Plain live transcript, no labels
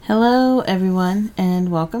Hello everyone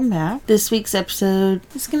and welcome back. This week's episode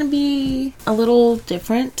is going to be a little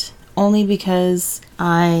different only because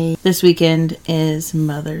this weekend is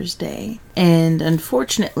Mother's Day. And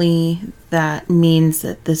unfortunately that means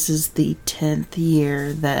that this is the 10th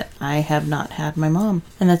year that I have not had my mom.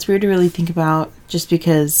 And that's weird to really think about just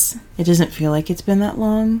because it doesn't feel like it's been that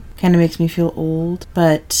long. Kind of makes me feel old,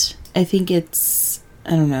 but I think it's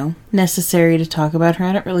necessary to talk about her.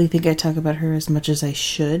 I don't really think I talk about her as much as I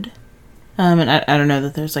should. And I don't know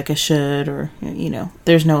that there's like a should or,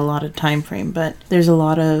 there's no allotted time frame, but there's a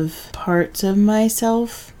lot of parts of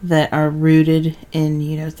myself that are rooted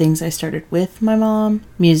in, things I started with my mom,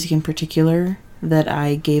 music in particular, that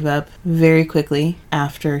I gave up very quickly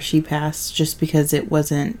after she passed just because it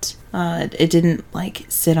wasn't, it didn't like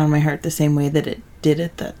sit on my heart the same way that it did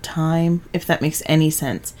at that time, if that makes any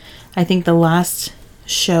sense. I think the last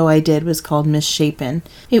show I did was called Misshapen.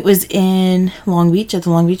 It was in Long Beach at the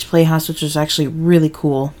Long Beach Playhouse, which was actually really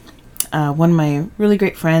cool. One of my really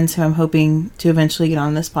great friends who I'm hoping to eventually get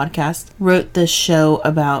on this podcast wrote this show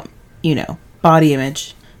about, body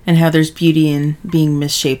image and how there's beauty in being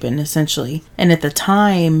misshapen, essentially. And at the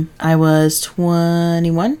time, I was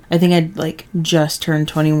 21. I think I'd just turned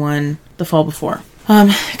 21 the fall before.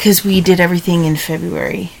 Because we did everything in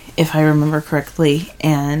February, if I remember correctly,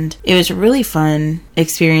 and it was a really fun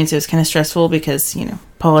experience. It was kind of stressful because,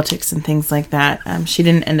 politics and things like that. She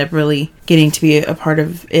didn't end up really getting to be a part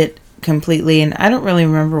of it completely, and I don't really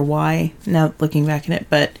remember why, now looking back at it,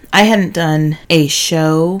 but I hadn't done a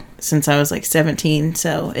show since I was 17,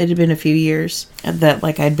 so it had been a few years that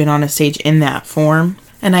I'd been on a stage in that form,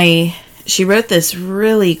 and she wrote this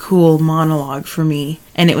really cool monologue for me,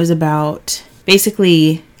 and it was about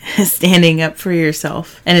basically standing up for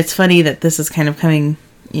yourself. And it's funny that this is kind of coming,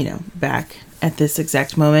 back at this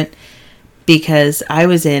exact moment because I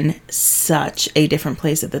was in such a different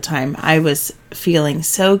place at the time. I was feeling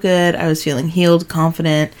so good. I was feeling healed,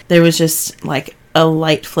 confident. There was just a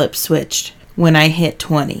light flip switched when I hit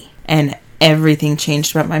 20 and everything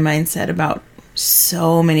changed about my mindset about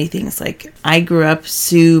so many things. I grew up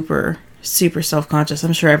super, super self-conscious.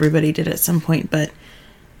 I'm sure everybody did at some point, but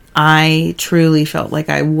I truly felt like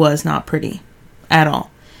I was not pretty at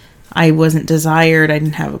all. I wasn't desired. I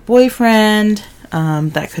didn't have a boyfriend.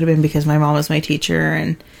 That could have been because my mom was my teacher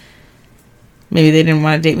and maybe they didn't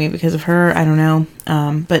want to date me because of her. I don't know.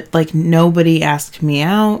 But nobody asked me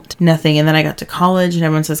out, nothing. And then I got to college and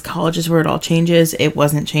everyone says college is where it all changes. It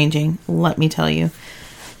wasn't changing, let me tell you.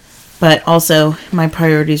 But also, my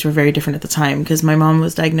priorities were very different at the time because my mom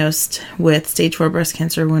was diagnosed with stage 4 breast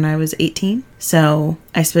cancer when I was 18. So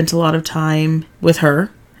I spent a lot of time with her,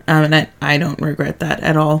 and I don't regret that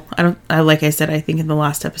at all. Like I said, I think in the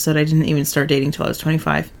last episode, I didn't even start dating till I was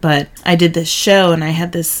 25. But I did this show, and I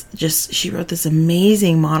had she wrote this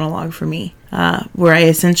amazing monologue for me, where I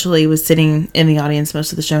essentially was sitting in the audience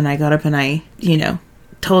most of the show, and I got up and I,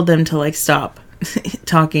 told them to stop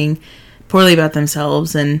talking poorly about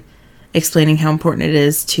themselves and explaining how important it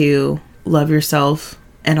is to love yourself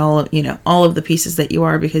and all of the pieces that you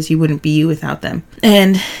are, because you wouldn't be you without them.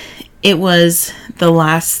 And it was the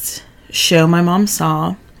last show my mom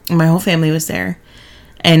saw. My whole family was there.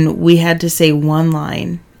 And we had to say one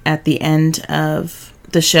line at the end of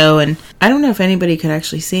the show. And I don't know if anybody could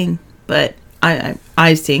actually sing, but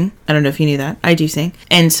I sing. I don't know if you knew that. I do sing.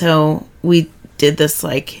 And so we did this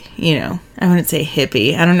I wouldn't say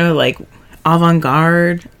hippie. I don't know,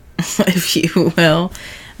 avant-garde, if you will,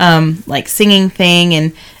 singing thing,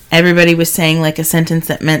 and everybody was saying a sentence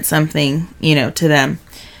that meant something, to them.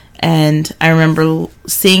 And I remember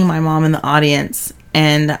seeing my mom in the audience,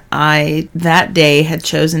 and I that day had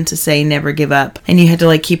chosen to say never give up, and you had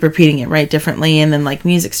to keep repeating it right differently, and then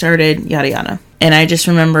music started, yada yada. And I just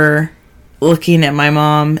remember looking at my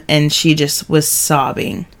mom, and she just was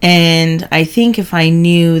sobbing. And I think if I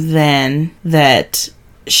knew then that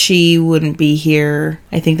she wouldn't be here,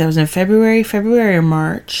 I think that was in February or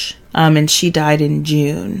March, and she died in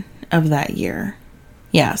June of that year.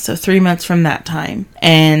 Yeah, so 3 months from that time.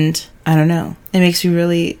 And I don't know, it makes me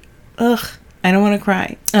really, I don't want to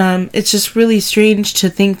cry. It's just really strange to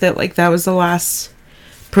think that that was the last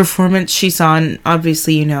performance she saw, and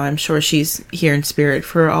obviously, I'm sure she's here in spirit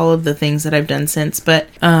for all of the things that I've done since, but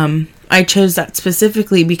I chose that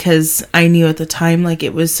specifically because I knew at the time,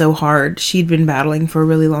 it was so hard. She'd been battling for a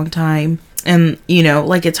really long time. And,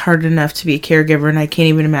 it's hard enough to be a caregiver, and I can't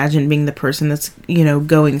even imagine being the person that's,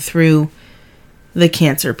 going through the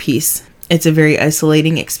cancer piece. It's a very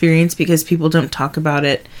isolating experience because people don't talk about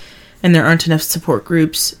it and there aren't enough support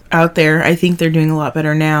groups out there. I think they're doing a lot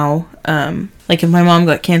better now. Like if my mom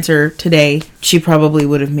got cancer today, she probably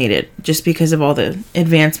would have made it just because of all the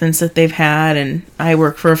advancements that they've had. And I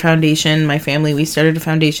work for a foundation. My family, we started a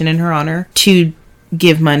foundation in her honor to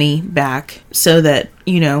give money back so that,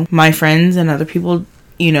 my friends and other people,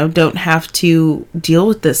 don't have to deal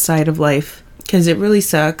with this side of life, because it really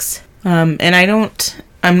sucks. And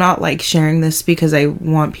I'm not like sharing this because I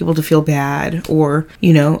want people to feel bad or,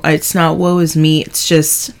 it's not woe is me. It's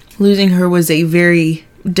just losing her was a very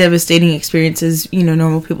devastating experience, as,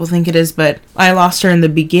 normal people think it is. But I lost her in the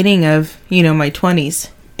beginning of, my 20s,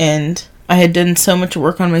 and I had done so much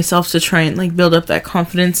work on myself to try and like build up that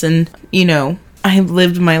confidence. And, I have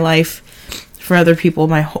lived my life for other people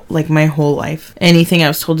my whole life. Anything I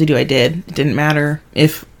was told to do, I did. It didn't matter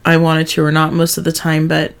if I wanted to or not most of the time,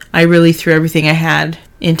 but I really threw everything I had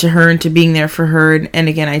into her, into being there for her. And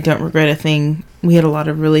again, I don't regret a thing. We had a lot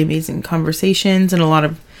of really amazing conversations and a lot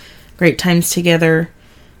of great times together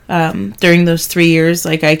during those 3 years.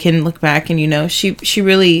 Like I can look back and, she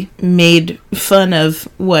really made fun of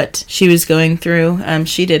what she was going through.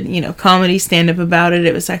 She did, comedy stand-up about it.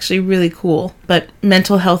 It was actually really cool. But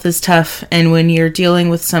mental health is tough. And when you're dealing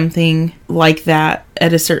with something like that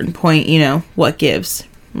at a certain point, what gives,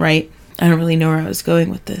 right? I don't really know where I was going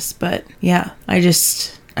with this, but yeah, I've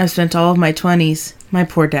spent all of my 20s, my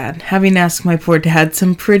poor dad, having to ask my poor dad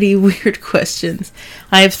some pretty weird questions.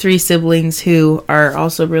 I have 3 siblings who are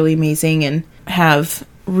also really amazing and have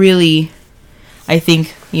really, I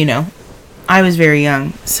think, I was very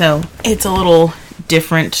young, so it's a little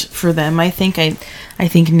different for them. I think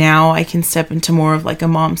now I can step into more of like a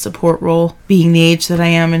mom support role, being the age that I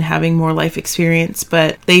am and having more life experience,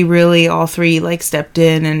 but they really, all 3, like stepped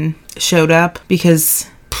in and showed up, because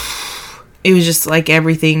it was just like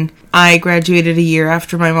everything. I graduated a year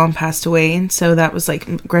after my mom passed away, and so that was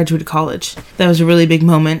like graduated college. That was a really big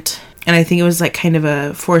moment, and I think it was like kind of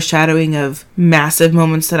a foreshadowing of massive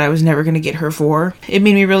moments that I was never going to get her for. It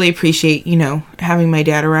made me really appreciate, having my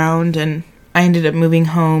dad around, and I ended up moving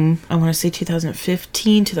home, I want to say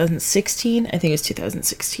 2016, I think it was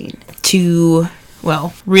 2016,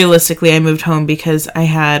 realistically I moved home because I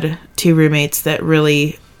had 2 roommates that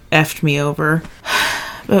really effed me over.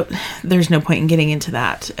 But there's no point in getting into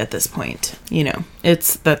that at this point.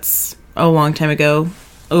 That's a long time ago,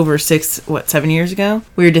 over 7 years ago.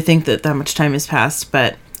 Weird to think that much time has passed,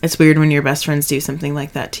 but it's weird when your best friends do something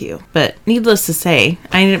like that to you. But needless to say,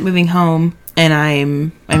 I ended up moving home, and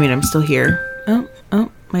I'm still here.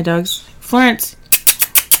 Oh, my dog's Florence.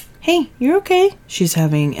 Hey, you're okay? She's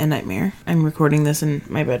having a nightmare. I'm recording this in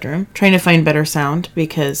my bedroom, trying to find better sound,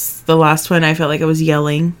 because the last one I felt like I was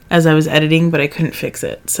yelling as I was editing, but I couldn't fix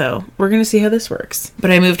it. So we're going to see how this works.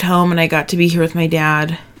 But I moved home and I got to be here with my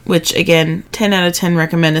dad, which again, 10 out of 10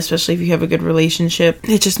 recommend, especially if you have a good relationship.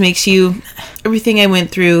 It just makes everything I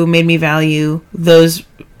went through made me value those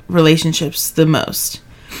relationships the most.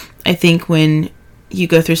 I think when you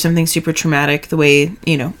go through something super traumatic, the way,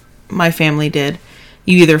 my family did,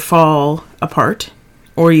 you either fall apart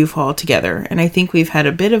or you fall together. And I think we've had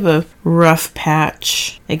a bit of a rough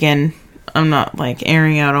patch. Again, I'm not like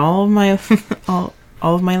airing out all of my all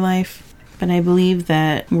of my life, but I believe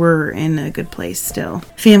that we're in a good place still.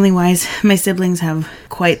 Family-wise, my siblings have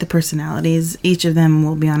quite the personalities. Each of them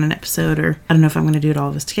will be on an episode, or I don't know if I'm going to do it all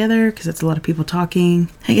of us together because it's a lot of people talking.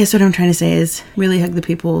 I guess what I'm trying to say is really hug the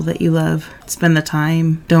people that you love. Spend the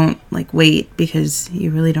time. Don't wait, because you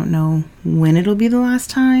really don't know when it'll be the last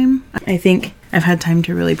time. I think I've had time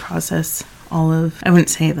to really process all of, I wouldn't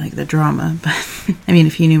say the drama, but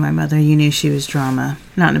if you knew my mother, you knew she was drama.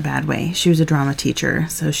 Not in a bad way. She was a drama teacher,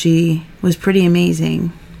 so she was pretty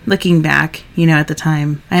amazing. Looking back, at the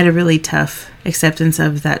time, I had a really tough acceptance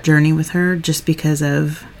of that journey with her, just because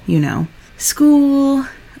of, school.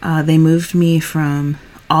 They moved me from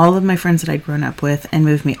all of my friends that I'd grown up with and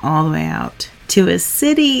moved me all the way out to a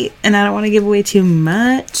city, and I don't want to give away too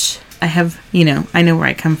much. I have, I know where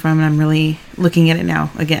I come from, and I'm really looking at it now.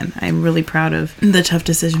 Again, I'm really proud of the tough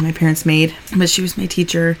decision my parents made, but she was my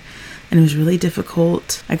teacher, and it was really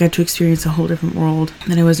difficult. I got to experience a whole different world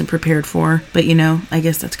that I wasn't prepared for, but I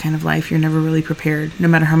guess that's kind of life. You're never really prepared. No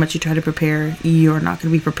matter how much you try to prepare, you're not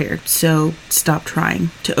going to be prepared. So stop trying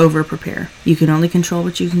to over-prepare. You can only control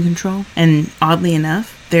what you can control, and oddly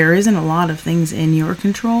enough, there isn't a lot of things in your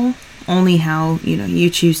control. Only how, you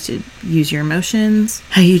choose to use your emotions,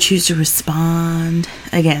 how you choose to respond.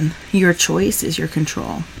 Again, your choice is your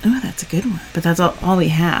control. Oh, that's a good one. But that's all we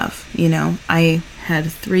have. I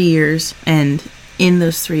had 3 years, and in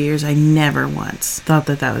those 3 years, I never once thought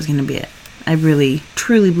that was going to be it. I really,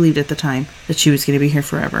 truly believed at the time that she was going to be here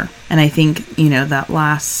forever. And I think, that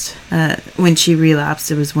last, when she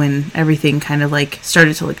relapsed, it was when everything kind of like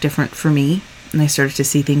started to look different for me. And I started to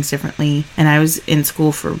see things differently. And I was in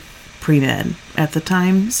school for pre-med at the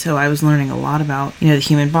time, so I was learning a lot about, the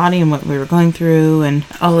human body and what we were going through and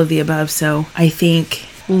all of the above. So I think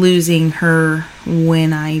losing her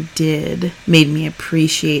when I did made me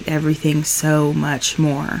appreciate everything so much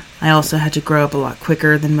more. I also had to grow up a lot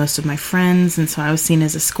quicker than most of my friends, and so I was seen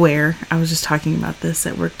as a square. I was just talking about this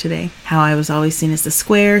at work today, how I was always seen as the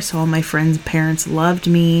square, so all my friends' parents loved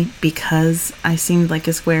me because I seemed like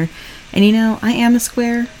a square. And I am a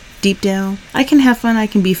square. Deep down, I can have fun, I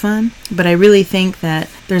can be fun, but I really think that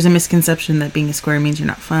there's a misconception that being a square means you're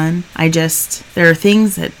not fun. There are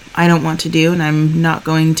things that I don't want to do, and I'm not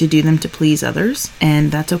going to do them to please others,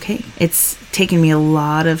 and that's okay. It's taken me a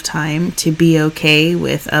lot of time to be okay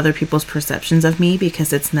with other people's perceptions of me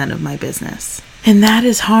because it's none of my business. And that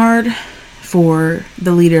is hard for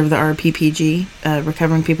the leader of the RPPG,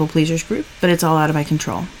 Recovering People Pleasers group, but it's all out of my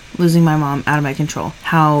control. Losing my mom, out of my control.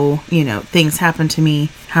 How, things happen to me,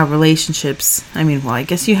 how relationships, I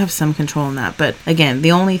guess you have some control in that, but again,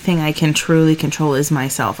 the only thing I can truly control is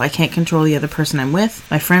myself. I can't control the other person I'm with,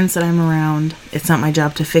 my friends that I'm around. It's not my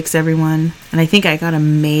job to fix everyone. And I think I got a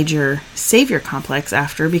major savior complex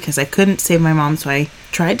after, because I couldn't save my mom, so I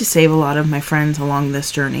tried to save a lot of my friends along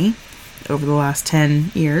this journey over the last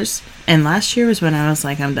 10 years. And last year was when I was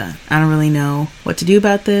like, I'm done. I don't really know what to do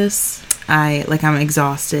about this. I'm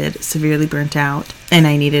exhausted, severely burnt out, and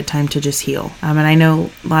I needed time to just heal. And I know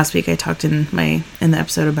last week I talked in the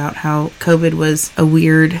episode about how COVID was a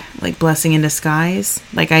weird, blessing in disguise.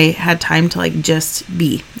 I had time to just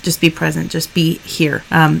be present, just be here.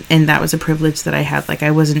 And that was a privilege that I had.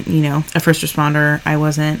 I wasn't, a first responder. I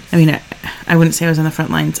wouldn't say I was on the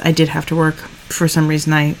front lines. I did have to work. For some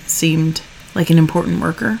reason, I seemed like an important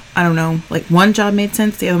worker. I don't know, one job made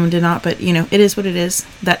sense, the other one did not, but it is what it is.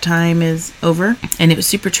 That time is over, and it was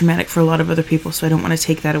super traumatic for a lot of other people, so I don't want to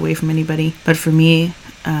take that away from anybody. But for me,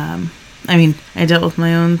 I dealt with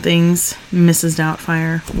my own things. Mrs.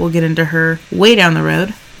 Doubtfire, we'll get into her way down the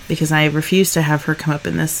road, because I refuse to have her come up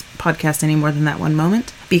in this podcast any more than that one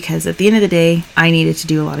moment, because at the end of the day, I needed to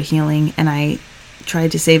do a lot of healing, and I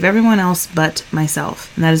tried to save everyone else but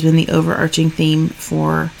myself. And that has been the overarching theme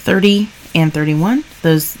for 30 and 31,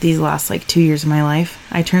 these last 2 years of my life.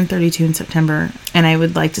 I turned 32 in September, and I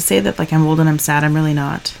would like to say that I'm old and I'm sad. I'm really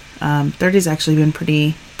not. 30's actually been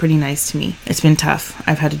pretty nice to me. It's been tough.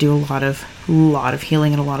 I've had to do a lot of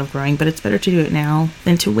healing and a lot of growing, but it's better to do it now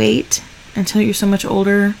than to wait until you're so much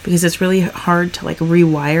older, because it's really hard to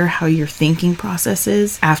rewire how your thinking process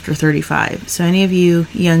is after 35. So any of you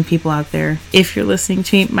young people out there, if you're listening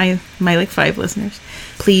to me, my 5 listeners,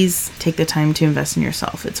 please take the time to invest in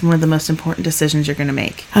yourself. It's one of the most important decisions you're going to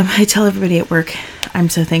make. I tell everybody at work, I'm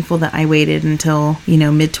so thankful that I waited until,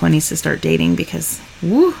 mid-20s to start dating, because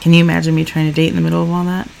can you imagine me trying to date in the middle of all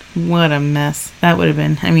that? What a mess that would have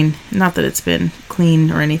been. Not that it's been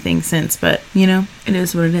clean or anything since, but it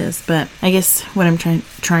is what it is. But I guess what I'm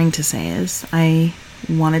trying to say is I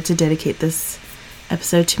wanted to dedicate this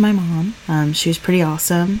episode to my mom. She was pretty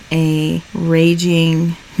awesome. A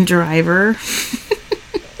raging driver.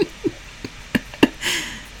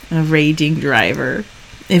 A raging driver.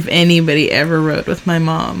 If anybody ever rode with my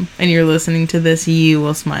mom and you're listening to this, you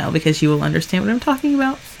will smile because you will understand what I'm talking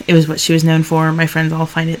about. It was what she was known for. My friends all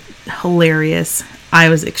find it hilarious. I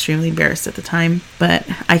was extremely embarrassed at the time, but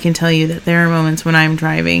I can tell you that there are moments when I'm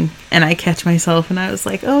driving and I catch myself and I was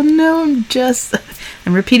like, oh no,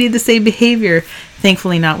 I'm repeating the same behavior.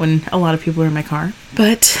 Thankfully not when a lot of people are in my car.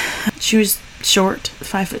 But she was short,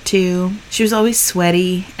 5'2". She was always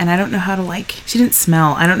sweaty, and I don't know how to she didn't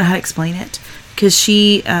smell. I don't know how to explain it. Because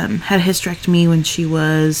she had a hysterectomy when she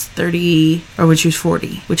was 30, or when she was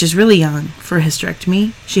 40, which is really young for a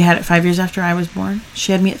hysterectomy. She had it 5 years after I was born.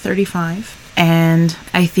 She had me at 35. And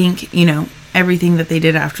I think, everything that they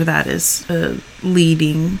did after that is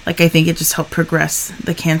leading. I think it just helped progress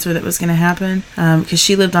the cancer that was going to happen. Because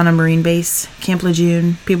she lived on a Marine base, Camp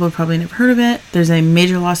Lejeune. People have probably never heard of it. There's a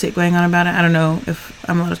major lawsuit going on about it. I don't know if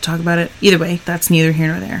I'm allowed to talk about it. Either way, that's neither here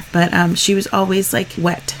nor there. But she was always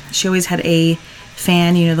wet. She always had a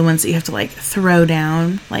fan, the ones that you have to throw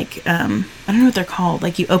down, I don't know what they're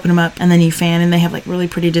called, you open them up and then you fan, and they have really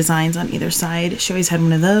pretty designs on either side. She always had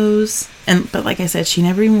one of those, but like I said, she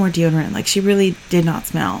never even wore deodorant. She really did not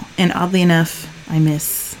smell. And oddly enough, I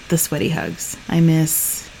miss the sweaty hugs. I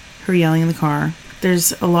miss her yelling in the car.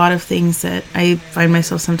 There's a lot of things that I find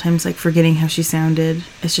myself sometimes forgetting how she sounded.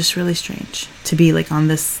 It's just really strange to be on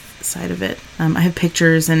this side of it. I have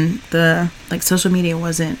pictures, and the social media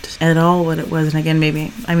wasn't at all what it was. And again,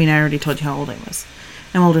 I already told you how old I was.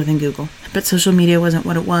 I'm older than Google, but social media wasn't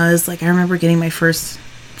what it was. I remember getting my first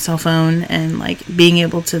cell phone and being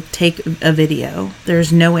able to take a video.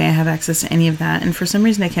 There's no way I have access to any of that, and for some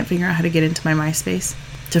reason I can't figure out how to get into my MySpace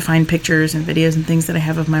to find pictures and videos and things that I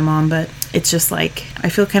have of my mom. But it's just I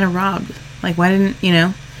feel kind of robbed. Why didn't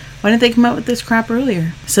they come up with this crap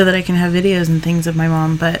earlier so that I can have videos and things of my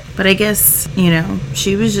mom? But I guess,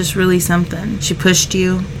 she was just really something. She pushed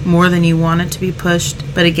you more than you wanted to be pushed,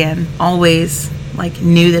 but again, always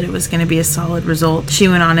knew that it was going to be a solid result. She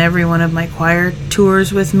went on every one of my choir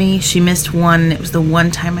tours with me. She missed one. It was the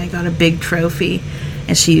one time I got a big trophy,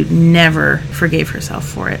 and she never forgave herself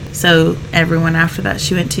for it. So everyone after that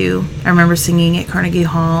she went to, I remember singing at Carnegie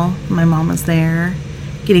Hall. My mom was there.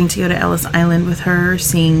 Getting to go to Ellis Island with her,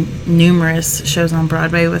 seeing numerous shows on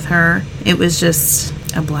Broadway with her. It was just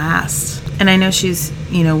a blast. And I know she's,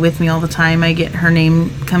 with me all the time. I get her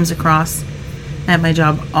name comes across at my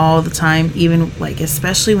job all the time, even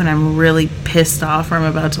especially when I'm really pissed off or I'm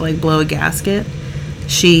about to blow a gasket.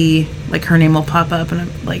 She her name will pop up and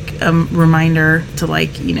a reminder to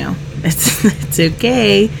it's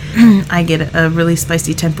okay. I get a really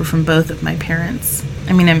spicy temper from both of my parents.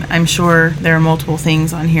 I'm sure there are multiple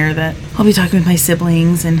things on here that I'll be talking with my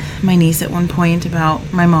siblings and my niece at one point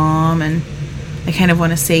about my mom, and I kind of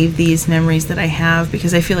want to save these memories that I have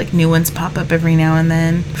because I feel like new ones pop up every now and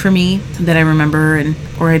then for me that I remember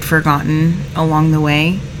or I'd forgotten along the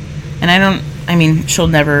way. And she'll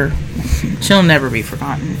never be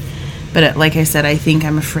forgotten. But like I said, I think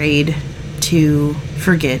I'm afraid to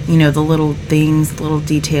forget, the little things, the little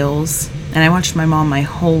details. And I watched my mom my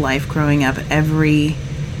whole life growing up. Every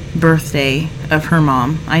birthday of her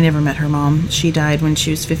mom. I never met her mom. She died when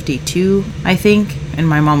she was 52, I think, and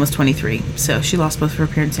my mom was 23. So she lost both of her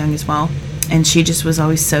parents young as well. And she just was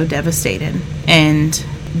always so devastated. And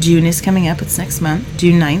June is coming up. It's next month.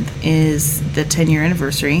 June 9th is the 10-year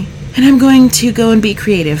anniversary. And I'm going to go and be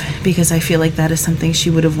creative because I feel like that is something she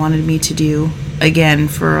would have wanted me to do. Again,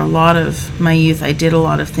 for a lot of my youth, I did a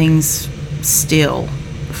lot of things still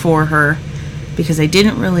for her because I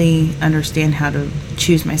didn't really understand how to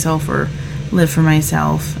choose myself or live for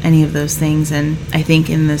myself, any of those things. And I think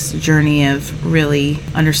in this journey of really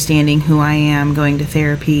understanding who I am, going to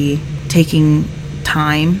therapy, taking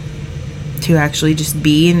time to actually just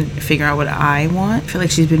be and figure out what I want, I feel like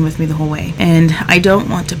she's been with me the whole way. And I don't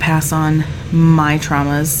want to pass on my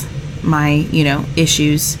traumas, my,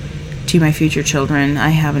 issues to my future children. I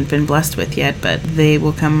haven't been blessed with yet, but they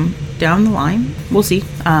will come down the line. We'll see.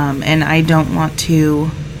 And I don't want to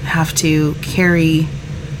have to carry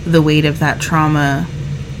the weight of that trauma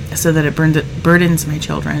so that it burdens my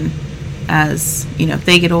children as, if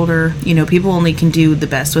they get older. People only can do the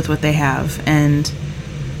best with what they have, and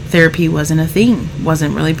therapy wasn't a thing,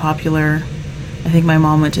 wasn't really popular. I think my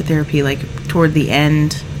mom went to therapy toward the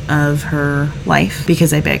end of her life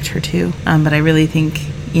because I begged her to. But I really think,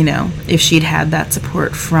 if she'd had that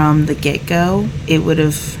support from the get-go, it would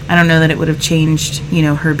have, I don't know that it would have changed,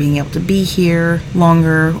 her being able to be here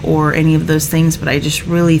longer or any of those things, but I just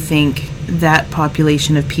really think that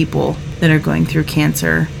population of people that are going through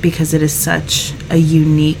cancer, because it is such a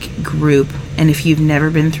unique group, and if you've never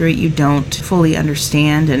been through it, you don't fully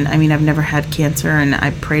understand. And I've never had cancer, and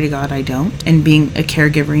I pray to God I don't. And being a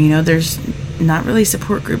caregiver, there's not really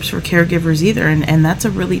support groups for caregivers either, and that's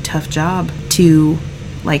a really tough job to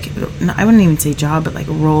I wouldn't even say job, but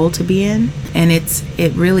role to be in. And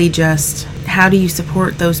it really just, how do you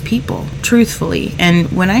support those people truthfully?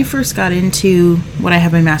 And when I first got into what I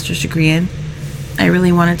have my master's degree in, I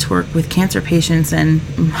really wanted to work with cancer patients, and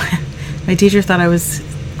my teacher thought I was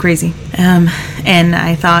crazy. And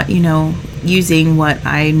I thought, using what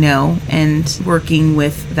I know and working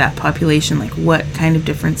with that population, what kind of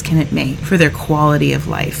difference can it make for their quality of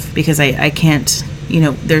life? Because I can't,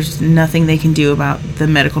 there's nothing they can do about the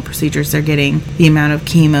medical procedures they're getting, the amount of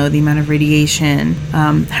chemo, the amount of radiation,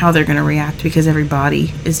 how they're going to react, because every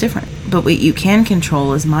body is different. But what you can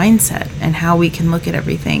control is mindset and how we can look at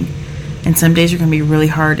everything. And some days are going to be really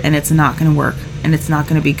hard and it's not going to work and it's not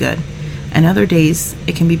going to be good. And other days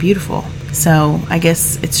it can be beautiful. So I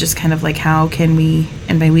guess it's just kind of how can we,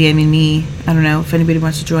 and by we I mean me, I don't know if anybody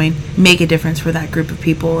wants to join, make a difference for that group of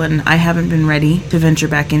people. And I haven't been ready to venture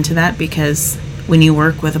back into that, because when you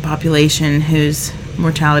work with a population whose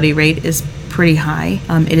mortality rate is pretty high,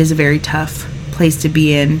 it is a very tough place to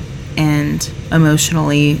be in, and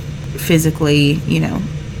emotionally, physically,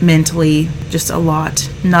 mentally, just a lot,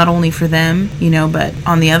 not only for them, but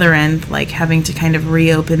on the other end, having to kind of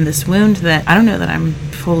reopen this wound that I don't know that I'm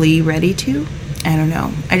fully ready to. I don't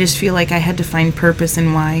know. I just feel like I had to find purpose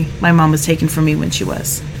in why my mom was taken from me when she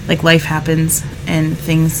was. Like, life happens and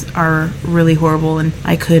things are really horrible, and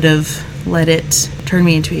I could have let it turn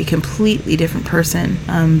me into a completely different person.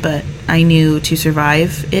 But I knew to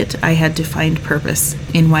survive it, I had to find purpose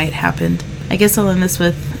in why it happened. I guess I'll end this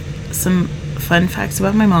with some fun facts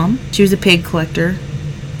about my mom. She was a pig collector.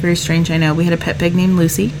 Very strange, I know. We had a pet pig named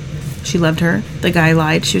Lucy. She loved her. The guy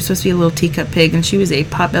lied. She was supposed to be a little teacup pig, and she was a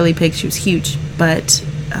potbelly pig. She was huge. But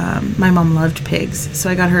my mom loved pigs, so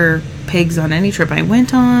I got her pigs on any trip I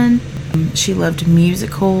went on. She loved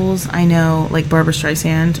musicals. I know, like Barbra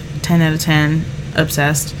Streisand, 10 out of 10,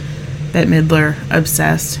 obsessed. Bette Midler,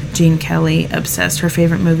 obsessed. Gene Kelly, obsessed. Her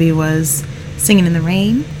favorite movie was Singing in the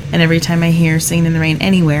Rain, and every time I hear Singing in the Rain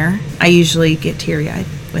anywhere, I usually get teary-eyed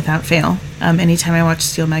without fail. Anytime I watch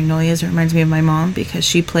Steel Magnolias, it reminds me of my mom because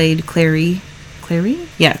she played Clary?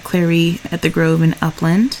 Yeah, Clary at the Grove in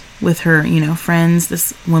Upland with her, friends.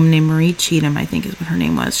 This woman named Marie Cheatham, I think is what her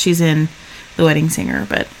name was. She's in The Wedding Singer,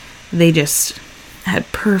 but they just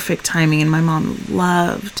had perfect timing, and my mom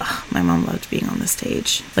loved being on the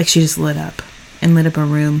stage. Like, she just lit up a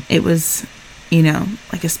room. It was,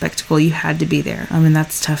 like a spectacle. You had to be there. And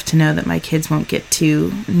that's tough to know that my kids won't get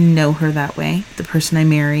to know her that way. The person I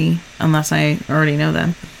marry, unless I already know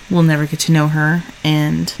them, will never get to know her.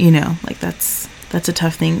 And, like that's a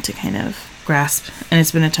tough thing to kind of grasp. And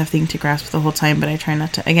it's been a tough thing to grasp the whole time, but I try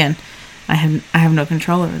not to. Again, I have no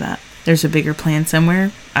control over that. There's a bigger plan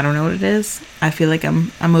somewhere. I don't know what it is. I feel like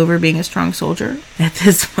I'm over being a strong soldier at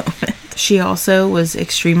this moment. She also was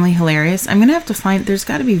extremely hilarious. I'm gonna have to find. There's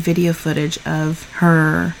got to be video footage of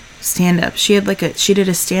her stand-up. She did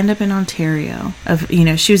a stand-up in Ontario.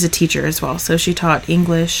 She was a teacher as well, so she taught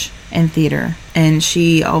English and theater. And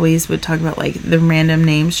she always would talk about like the random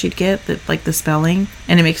names she'd get, like the spelling.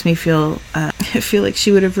 And it makes me feel. I feel like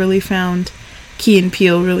she would have really found Key and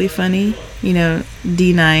Peele really funny.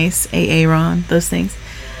 D Nice, Aaron, those things.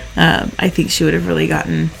 I think she would have really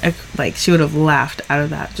she would have laughed out of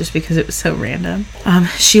that just because it was so random.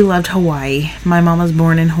 She loved Hawaii. My mom was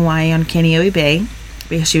born in Hawaii on Kaneohe Bay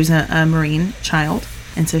because she was a Marine child.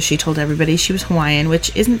 And so she told everybody she was Hawaiian,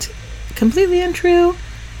 which isn't completely untrue.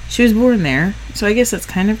 She was born there, so I guess that's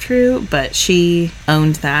kind of true, but she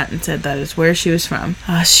owned that and said that is where she was from.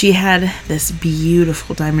 She had this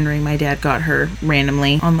beautiful diamond ring my dad got her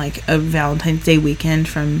randomly on like a Valentine's Day weekend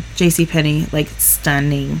from JCPenney, like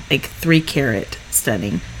stunning, like 3-carat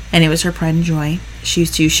stunning. And it was her pride and joy. She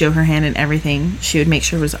used to show her hand in everything. She would make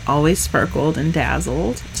sure it was always sparkled and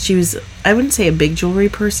dazzled. She was, I wouldn't say a big jewelry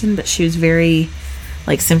person, but she was very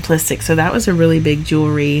like simplistic. So that was a really big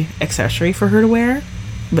jewelry accessory for her to wear.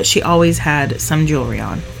 But she always had some jewelry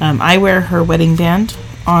on. I wear her wedding band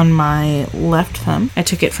on my left thumb. I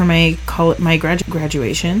took it for my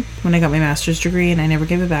graduation when I got my master's degree, and I never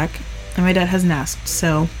gave it back. And my dad hasn't asked,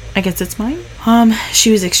 so I guess it's mine. She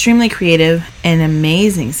was extremely creative, an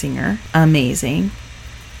amazing singer. Amazing.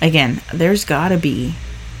 Again, there's gotta be.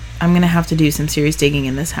 I'm gonna have to do some serious digging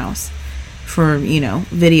in this house for,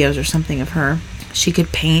 videos or something of her. She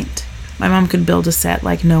could paint. My mom could build a set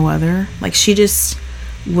like no other. Like, she just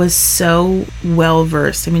was so well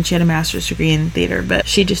versed. I mean, she had a master's degree in theater, but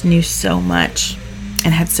she just knew so much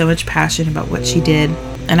and had so much passion about what she did.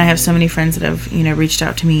 And I have so many friends that have, reached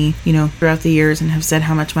out to me, throughout the years and have said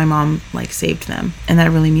how much my mom saved them. And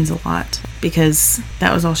that really means a lot because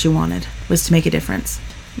that was all she wanted, was to make a difference.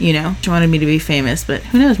 She wanted me to be famous, but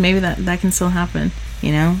who knows, maybe that can still happen.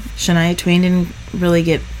 Shania Twain didn't really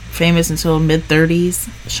get famous until mid-30s.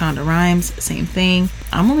 Shonda Rhimes, same thing.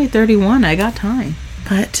 I'm only 31. I got time.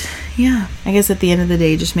 But yeah, I guess at the end of the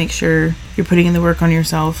day, just make sure you're putting in the work on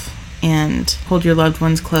yourself and hold your loved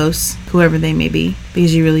ones close, whoever they may be,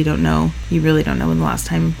 because you really don't know. You really don't know when the last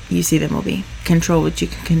time you see them will be. Control what you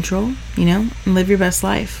can control, and live your best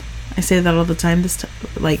life. I say that all the time.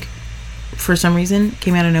 For some reason,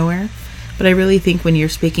 came out of nowhere. But I really think when you're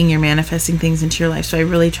speaking, you're manifesting things into your life. So I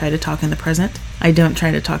really try to talk in the present. I don't try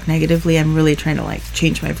to talk negatively. I'm really trying to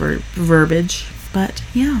change my verbiage. But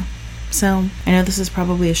yeah. So I know this is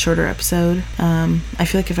probably a shorter episode. I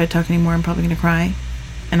feel like if I talk anymore, I'm probably going to cry.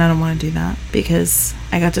 And I don't want to do that because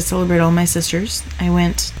I got to celebrate all my sisters. I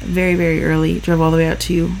went very, very early, drove all the way out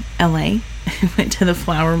to LA, went to the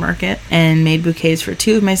flower market and made bouquets for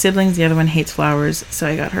 2 of my siblings. The other one hates flowers, so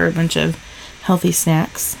I got her a bunch of healthy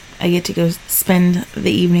snacks. I get to go spend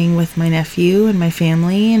the evening with my nephew and my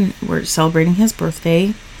family, and we're celebrating his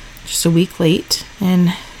birthday just a week late.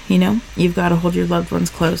 And you've got to hold your loved ones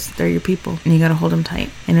close. They're your people, and you got to hold them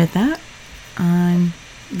tight. And with that, I'm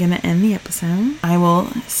going to end the episode. I will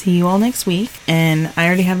see you all next week. And I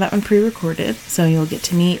already have that one pre-recorded. So you'll get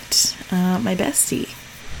to meet my bestie.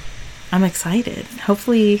 I'm excited.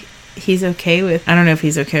 Hopefully he's okay with... I don't know if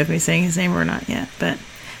he's okay with me saying his name or not yet. But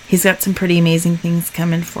he's got some pretty amazing things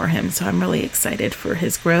coming for him. So I'm really excited for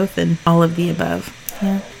his growth and all of the above.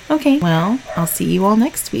 Yeah. Okay. Well, I'll see you all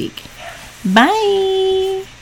next week. Bye.